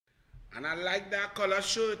And I like that color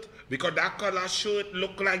shirt because that color shirt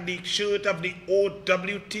look like the shirt of the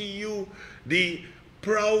OWTU, the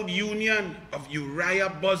proud union of Uriah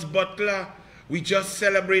Buzz Butler. We just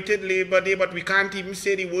celebrated Labor Day, but we can't even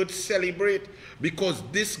say the word celebrate because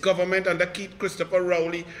this government under Keith Christopher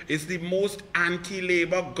Rowley is the most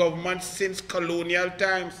anti-labor government since colonial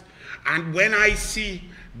times. And when I see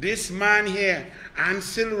this man here,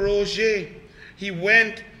 Ansel Roget, he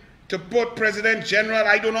went to put President General,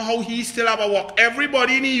 I don't know how he still have a work.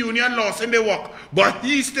 Everybody in the union lost in their work, but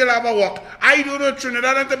he still have a work. I don't know,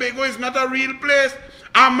 Trinidad and Tobago is not a real place.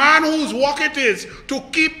 A man whose work it is to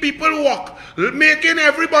keep people work, making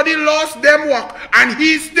everybody lost them work, and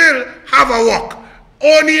he still have a work.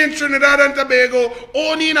 Only in Trinidad and Tobago,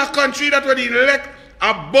 only in a country that would elect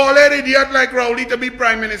a bald idiot like Rowley to be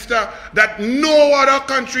Prime Minister, that no other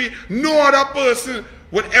country, no other person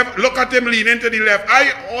would ever look at him leaning to the left.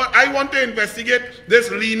 I want to investigate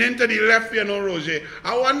this leaning to the left, you know, Roger.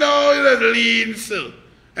 I wonder how he does lean, sir.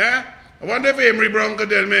 Eh? I wonder if Emery Brown could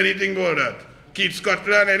tell me anything about that. Keith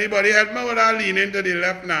Scotland, anybody help me with that leaning to the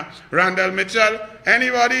left now? Randall Mitchell,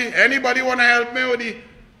 anybody want to help me with the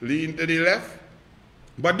lean to the left?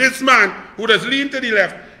 But this man who does lean to the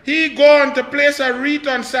left, he gone to place a wreath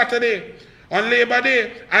on Saturday, on Labor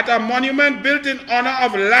Day, at a monument built in honor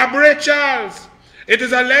of Labre Charles. It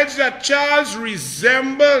is alleged that Charles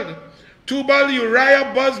resembled Tubal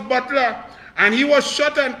Uriah Buzz Butler, and he was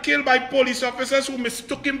shot and killed by police officers who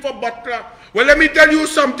mistook him for Butler. Well, let me tell you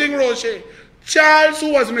something, Roger. Charles,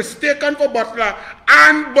 who was mistaken for Butler,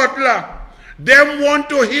 and Butler, them want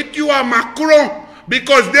to hit you a Macron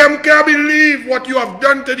because them can't believe what you have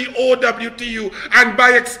done to the OWTU and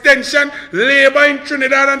by extension, labor in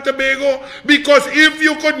Trinidad and Tobago. Because if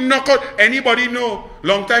you could knock out, anybody know,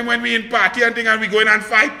 long time when we in party and thing and we go in and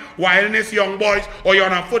fight, wildness young boys, or you're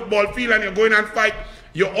on a football field and you're going and fight,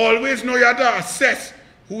 you always know you have to assess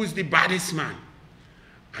who is the baddest man.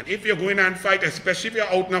 And if you're going and fight, especially if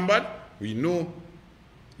you're outnumbered, we know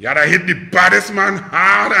you have to hit the baddest man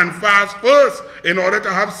hard and fast first in order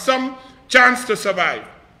to have some chance to survive.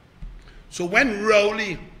 So when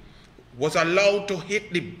Rowley was allowed to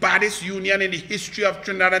hit the baddest union in the history of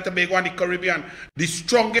Trinidad and Tobago and the Caribbean, the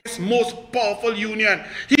strongest, most powerful union,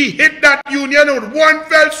 he hit that union with one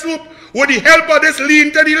fell swoop with the help of this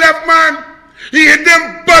lean to the left man. He hit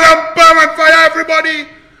them bam, bam, and fire everybody.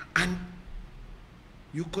 And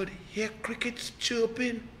you could hear crickets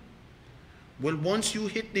chirping. Well, once you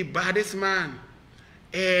hit the baddest man,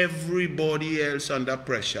 everybody else under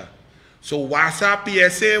pressure. So Wassa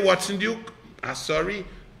PSA, Watson Duke, sorry,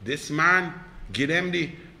 this man, give them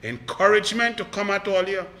the encouragement to come at all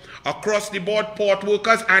here. Across the board, port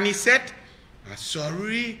workers, and he said,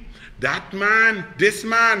 sorry, that man, this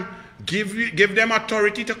man, give them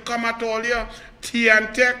authority to come at all here.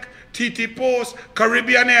 T&Tech, TT Post,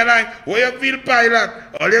 Caribbean Airline, where you feel pilot,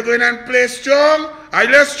 all you going and play strong? Are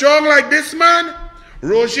you strong like this man?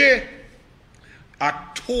 Roger, a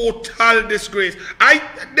total disgrace.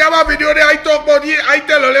 There was a video there I talk about it, I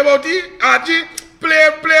tell all about it. Archie, play,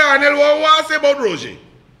 and what say about Roger?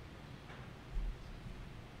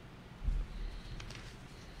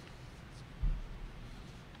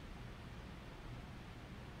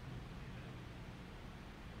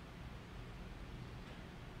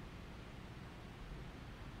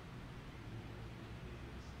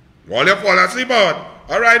 All you fall asleep out.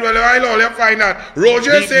 All right, well, I'll all you find out.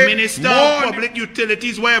 Roger said, Minister of Public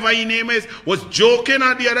Utilities, whatever his name is, was joking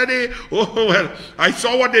at the other day. Oh, well, I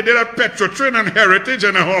saw what they did at Petrotrin and Heritage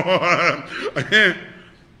and all.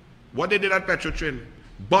 What they did at Petrotrin.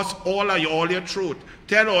 Bust all your throat.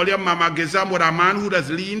 Tell all your mama gizam with a man who does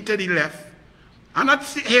lean to the left. I'm not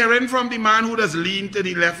hearing from the man who does lean to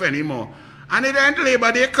the left anymore. And it ain't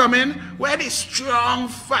Labor Day coming, where the strong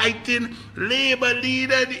fighting Labor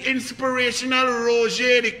leader, the inspirational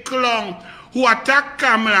Roger, the clown, who attacked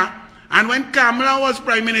Kamala. And when Kamala was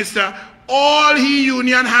Prime Minister, all he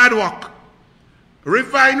union had work.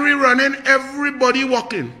 Refinery running, everybody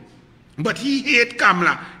working. But he hate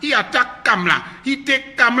Kamala. He attacked Kamala. He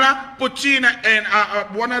take Kamala, put she in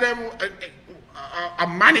one of them, a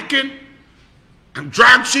mannequin, and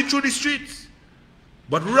drag she through the streets.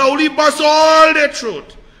 But Rowley bust all their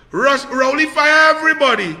throat. Rowley fire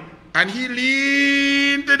everybody. And he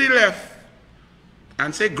leaned to the left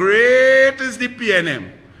and say, great is the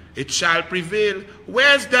PNM. It shall prevail.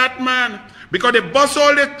 Where's that man? Because they bust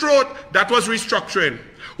all their throat. That was restructuring.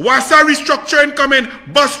 Wassa restructuring coming.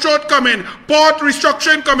 Bus throat coming. Port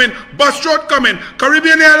restructuring coming. Bus throat coming.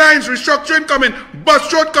 Caribbean Airlines restructuring coming. Bus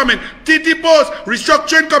throat coming. TT Post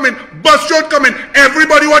restructuring coming. Bus throat coming.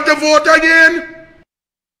 Everybody want to vote again?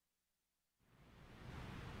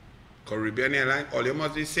 Caribbean Airlines, all you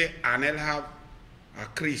must say, Anel have a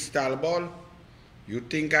crystal ball. You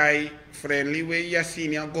think I friendly with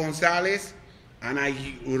Yesenia Gonzalez? And I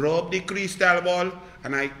rub the crystal ball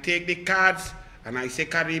and I take the cards and I say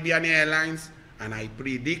Caribbean Airlines and I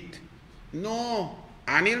predict. No.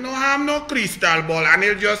 Anil no have no crystal ball.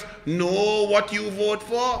 Anil just know what you vote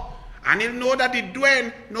for. Anil know that the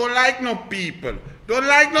Dwayne no like no people. Don't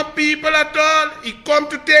like no people at all. He come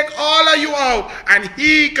to take all of you out and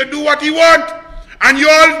he can do what he want. And you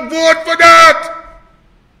all vote for that.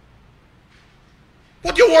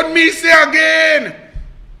 What you want me to say again?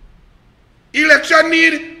 Election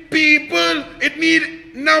need people. It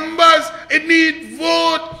need numbers. It need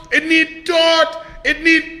vote. It need thought. It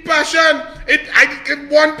need passion.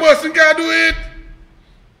 One person can do it.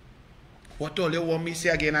 What all you want me to say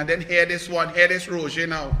again? And then hear this one. Hear this Roget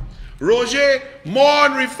now. Roget, more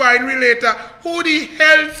on refinery later. Who the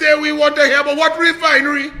hell say we want to hear about what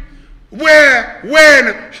refinery? Where?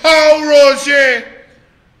 When? How, Roget?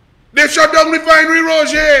 They shut down refinery,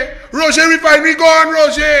 Roget. Roget refinery gone,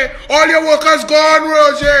 Roget. All your workers gone,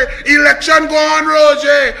 Roget. Election gone,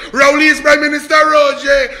 Roget. Rowley is Prime Minister,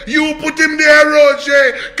 Roget. You put him there,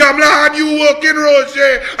 Roget. Kamala had you working,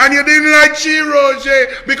 Roget. And you didn't like she,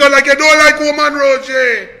 Roget. Because like you don't like woman,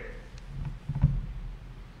 Roget.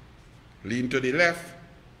 Lean to the left.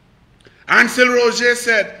 Ansel Roget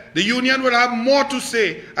said, the union will have more to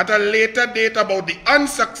say at a later date about the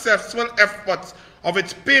unsuccessful efforts of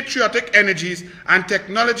its Patriotic Energies and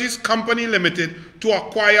Technologies Company Limited to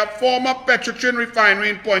acquire former Petrotrin refinery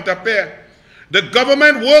in Pointe-à-Pierre. The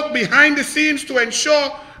government worked behind the scenes to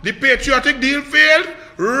ensure the patriotic deal failed.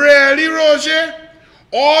 Really, Roget?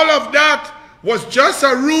 All of that was just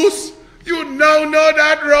a ruse. You now know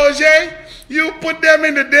that, Roget. You put them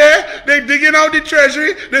in the day, they digging out the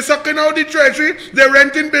treasury, they sucking out the treasury, they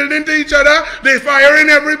renting building to each other, they firing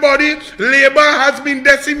everybody, labor has been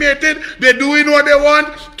decimated, they're doing what they want,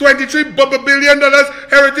 $23 billion,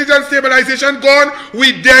 heritage and stabilization gone,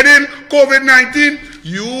 we dead in COVID-19.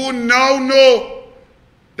 You now know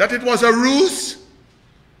that it was a ruse.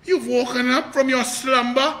 You've woken up from your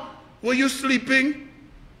slumber. Were you sleeping?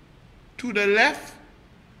 To the left.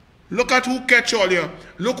 Look at who catch all you.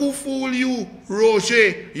 Look who fool you,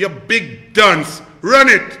 Roget, you big dunce. Run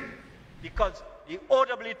it. Because the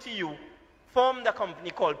OWTU formed a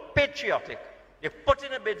company called Patriotic. They put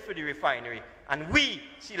in a bid for the refinery, and we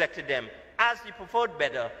selected them as the preferred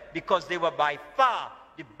bidder because they were by far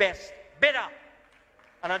the best bidder.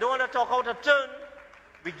 And I don't want to talk out of turn.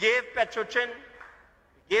 We gave Petrotrin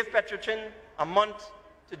a month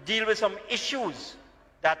to deal with some issues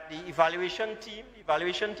that the evaluation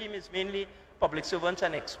team is mainly public servants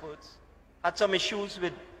and experts, had some issues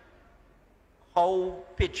with how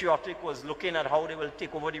Patriotic was looking at how they will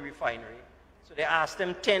take over the refinery. So they asked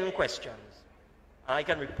them 10 questions. And I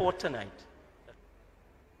can report tonight that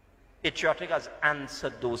Patriotic has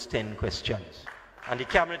answered those 10 questions. And the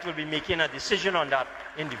cabinet will be making a decision on that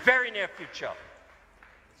in the very near future.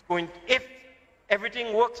 If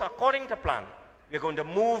everything works according to plan, we're going to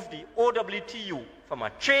move the OWTU from a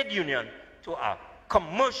trade union to a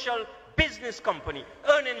commercial business company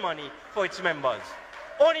earning money for its members.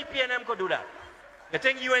 Only PNM could do that. You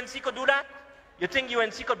think UNC could do that? You think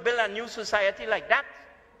UNC could build a new society like that?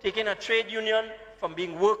 Taking a trade union from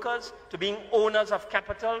being workers to being owners of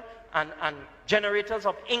capital and generators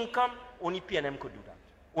of income? Only PNM could do that.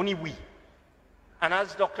 Only we. And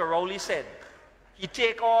as Dr. Rowley said, he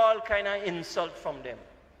take all kind of insult from them.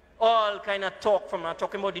 All kind of talk from them,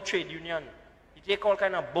 talking about the trade union. He take all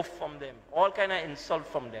kind of buff from them, all kind of insult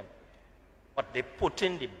from them. But they put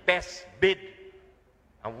in the best bid.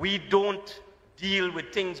 And we don't deal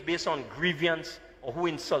with things based on grievance or who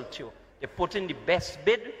insults you. They put in the best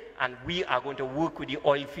bid, and we are going to work with the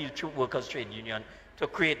oil field workers trade union to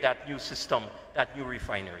create that new system, that new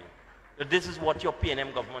refinery. So this is what your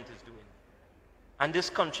PNM government is doing. And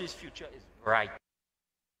this country's future is bright.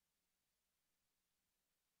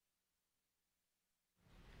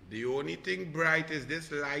 The only thing bright is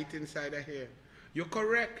this light inside of here. You're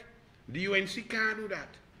correct. The UNC can't do that.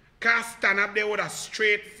 Can't stand up there with a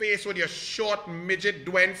straight face with your short midget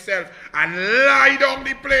Dwayne self and lie down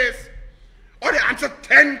the place. Or they answer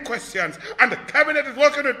 10 questions and the cabinet is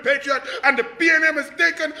working with Patriot and the PNM has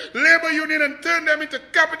taken labor union and turned them into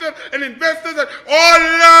capital and investors and all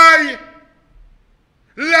lie.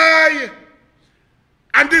 Lie.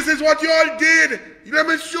 And this is what you all did. Let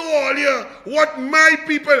me show all you what my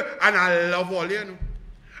people, and I love all you know.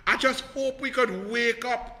 I just hope we could wake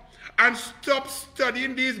up and stop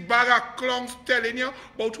studying these bag of clowns telling you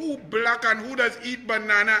about who black and who does eat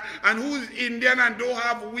banana and who's Indian and don't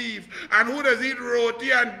have weave and who does eat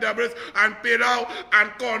roti and doubles and pilau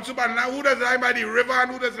and corn soup and who does lie by the river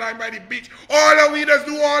and who does lie by the beach. All of we does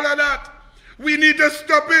do all of that. We need to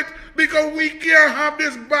stop it because we can't have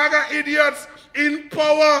this bag of idiots in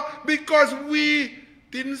power because we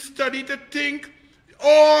didn't study to think.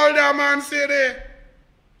 All that man said there,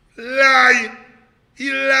 lie.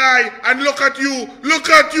 He lie. And look at you,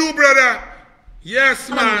 brother. Yes,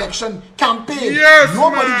 man. An election campaign. Yes,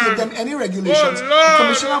 Nobody man. gave them any regulations. Oh, Lord. The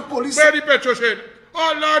Commissioner of Police. Very patriotic.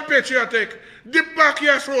 Oh, Lord, patriotic. Dip back,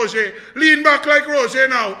 yes, Roger. Lean back like Roger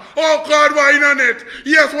now. Oh, God, wine on it.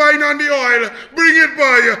 Yes, wine on the oil. Bring it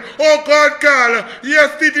by. Oh, God, Carl.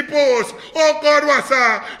 Yes, Titi Post. Oh, God,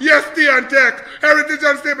 Wassa. Yes, Tiantec. Heritage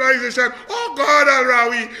and Stabilization. Oh, God, Al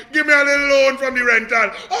Rawi. Give me a little loan from the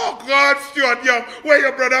rental. Oh, God, Stuart Young. Where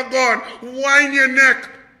your brother gone? Wine your neck.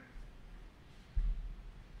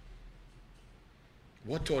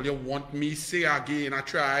 What all you want me say again? I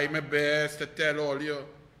try my best to tell all you.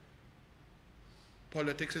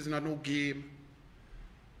 Politics is not no game.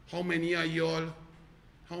 How many are y'all?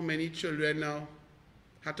 How many children now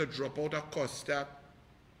had to drop out of Costa,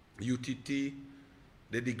 UTT,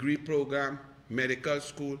 the degree program, medical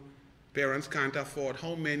school? Parents can't afford.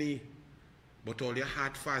 How many? But all you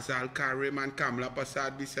had Fazal Karim and Kamla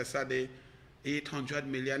Prasad Bisesade, 800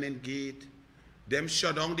 million in gate. Them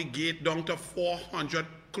shut down the gate down to 400,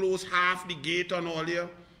 close half the gate on all here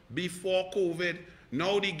before COVID.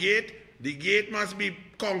 Now the gate must be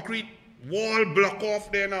concrete wall block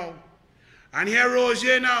off there now. And here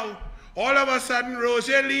Roger now, all of a sudden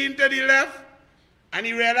Roger leaned to the left and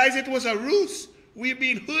he realized it was a ruse. We've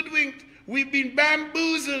been hoodwinked. We've been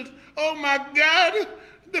bamboozled. Oh my God,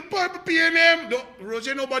 the PNM.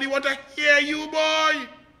 Roger, nobody want to hear you, boy.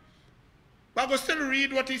 But I will still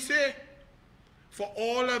read what he say. For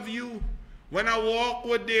all of you, when I walk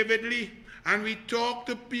with David Lee, and we talk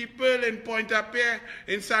to people in Pointe-à-Pitre,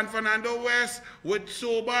 in San Fernando West, with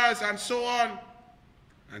sobers and so on.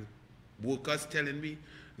 And workers telling me,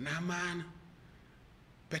 nah man,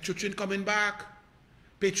 Petrotrin coming back.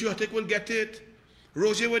 Patriotic will get it.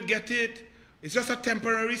 Roger will get it. It's just a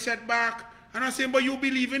temporary setback. And I say, but you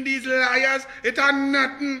believe in these liars? It had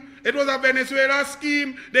nothing. It was a Venezuela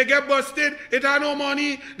scheme. They get busted. It had no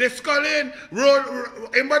money. They skull in.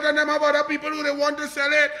 But them have other people who they want to sell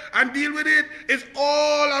it and deal with it. It's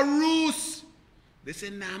all a ruse. They say,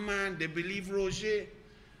 nah man, they believe Roger.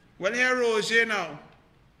 Well, here Roger now.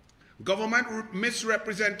 Government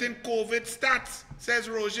misrepresenting COVID stats, says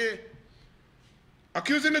Roger.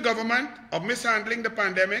 Accusing the government of mishandling the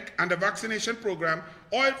pandemic and the vaccination program,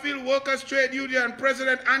 Oilfield Workers Trade Union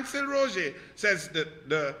President Ansel Roger says that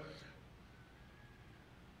the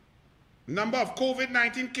number of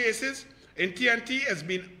COVID-19 cases in TNT has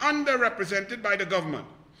been underrepresented by the government.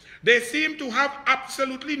 They seem to have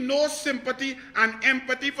absolutely no sympathy and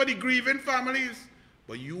empathy for the grieving families.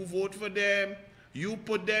 But you vote for them, you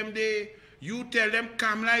put them there. You tell them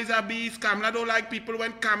Kamla is a beast. Kamla don't like people.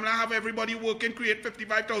 When Kamla have everybody working, create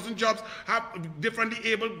 55,000 jobs, have differently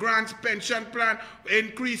able grants, pension plan,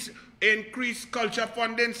 increase culture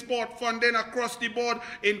funding, sport funding across the board,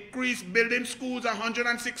 increase building schools,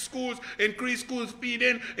 106 schools, increase schools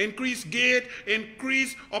feeding, increase gate,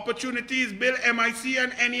 increase opportunities, build MIC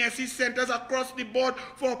and NESE centers across the board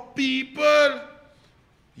for people.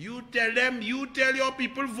 You tell them, you tell your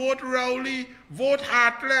people, vote Rowley, vote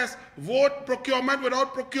Heartless, vote procurement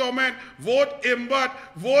without procurement, vote Imbot,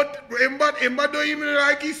 Imbot don't even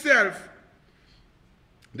like himself.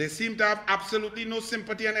 They seem to have absolutely no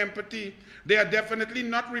sympathy and empathy. They are definitely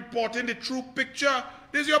not reporting the true picture.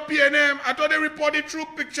 This is your PNM. I thought they reported the true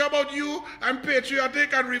picture about you and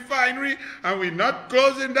Patriotic and Refinery, and we're not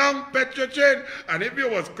closing down Petrotrin. And if you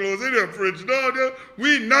was closing your fridge down,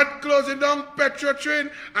 we're not closing down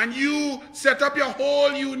Petrotrin. And you set up your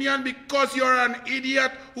whole union because you're an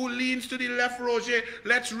idiot who leans to the left, Roger.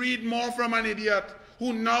 Let's read more from an idiot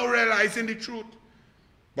who now realizing the truth.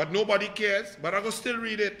 But nobody cares, but I will still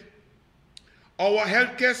read it. Our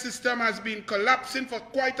healthcare system has been collapsing for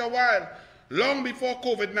quite a while, long before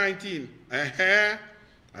COVID-19.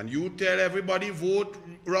 And you tell everybody, vote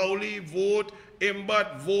Rowley, vote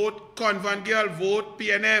Imbot, vote Convan Girl, vote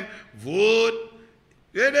PNM, vote.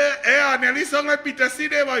 I nearly sound like Peter C.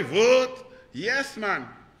 there, boy. Vote. Yes, man.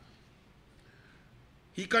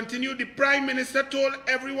 He continued, the Prime Minister told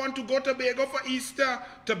everyone to go to Tobago for Easter.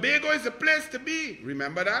 Tobago is the place to be.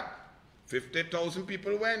 Remember that? 50,000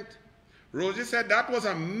 people went. Roger said that was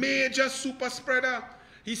a major super spreader.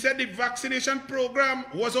 He said the vaccination program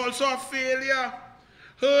was also a failure.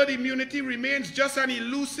 herd immunity remains just an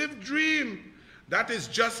elusive dream. That is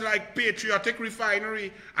just like patriotic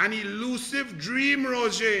refinery, an elusive dream,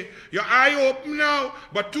 Roger. Your eye open now,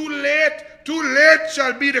 but too late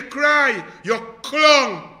shall be the cry. You're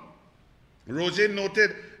clung. Roger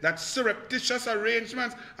noted that surreptitious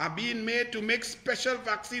arrangements are being made to make special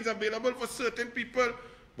vaccines available for certain people.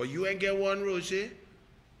 But you ain't get one, Roger.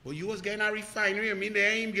 But you was getting a refinery. I mean,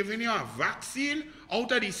 they ain't giving you a vaccine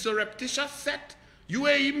out of the surreptitious set. You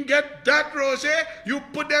ain't even get that, Roger. You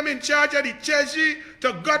put them in charge of the treasury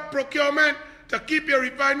to gut procurement, to keep your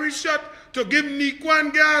refinery shut, to give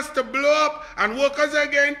Nikwan gas to blow up, and workers are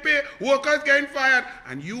getting paid, workers getting fired,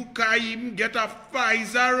 and you can't even get a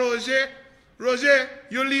Pfizer, Roger. Roger,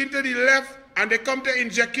 you lean to the left, and they come to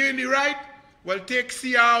inject you in the right. Well, take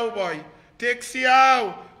Siao, boy. Take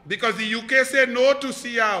Siao. Because the UK said no to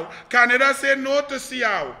Siao. Canada said no to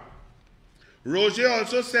Siao. Roger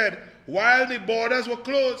also said, while the borders were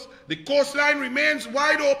closed, the coastline remains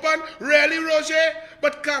wide open. Really, Roger?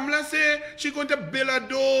 But Kamala said she's going to build a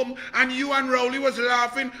dome, and you and Rowley was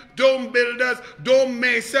laughing. Dome builders, dome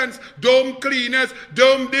masons, dome cleaners,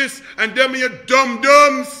 dome this, and them your dumb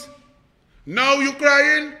dumbs. Now you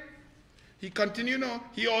crying? He continued on.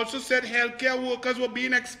 He also said healthcare workers were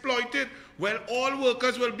being exploited. Well, all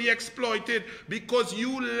workers will be exploited because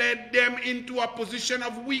you led them into a position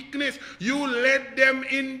of weakness. You led them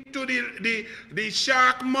into the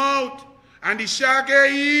shark mouth. And the shark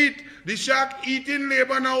eat. The shark eating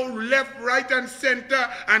labor now left, right, and center.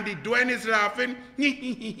 And the Dwayne is laughing.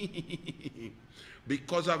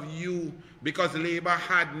 Because of you, because Labour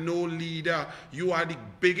had no leader. You are the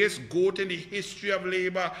biggest goat in the history of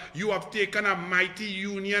Labour. You have taken a mighty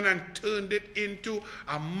union and turned it into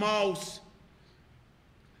a mouse.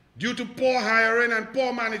 Due to poor hiring and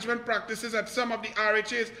poor management practices at some of the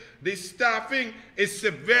RHAs, the staffing is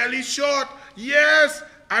severely short. Yes,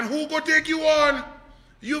 and who go take you on?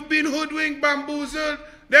 You've been hoodwinked, bamboozled.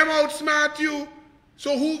 Them outsmart you.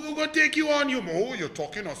 So who go take you on? You're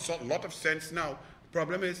talking a lot of sense now.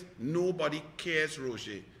 Problem is, nobody cares,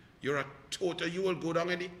 Roger. You're a total, you will go down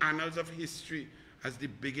in the annals of history as the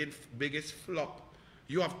biggest flop.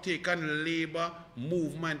 You have taken Labour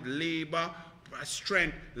movement, Labour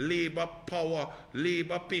strength, Labour power,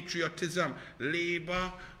 Labour patriotism,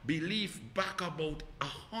 Labour belief back about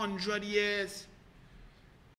 100 years.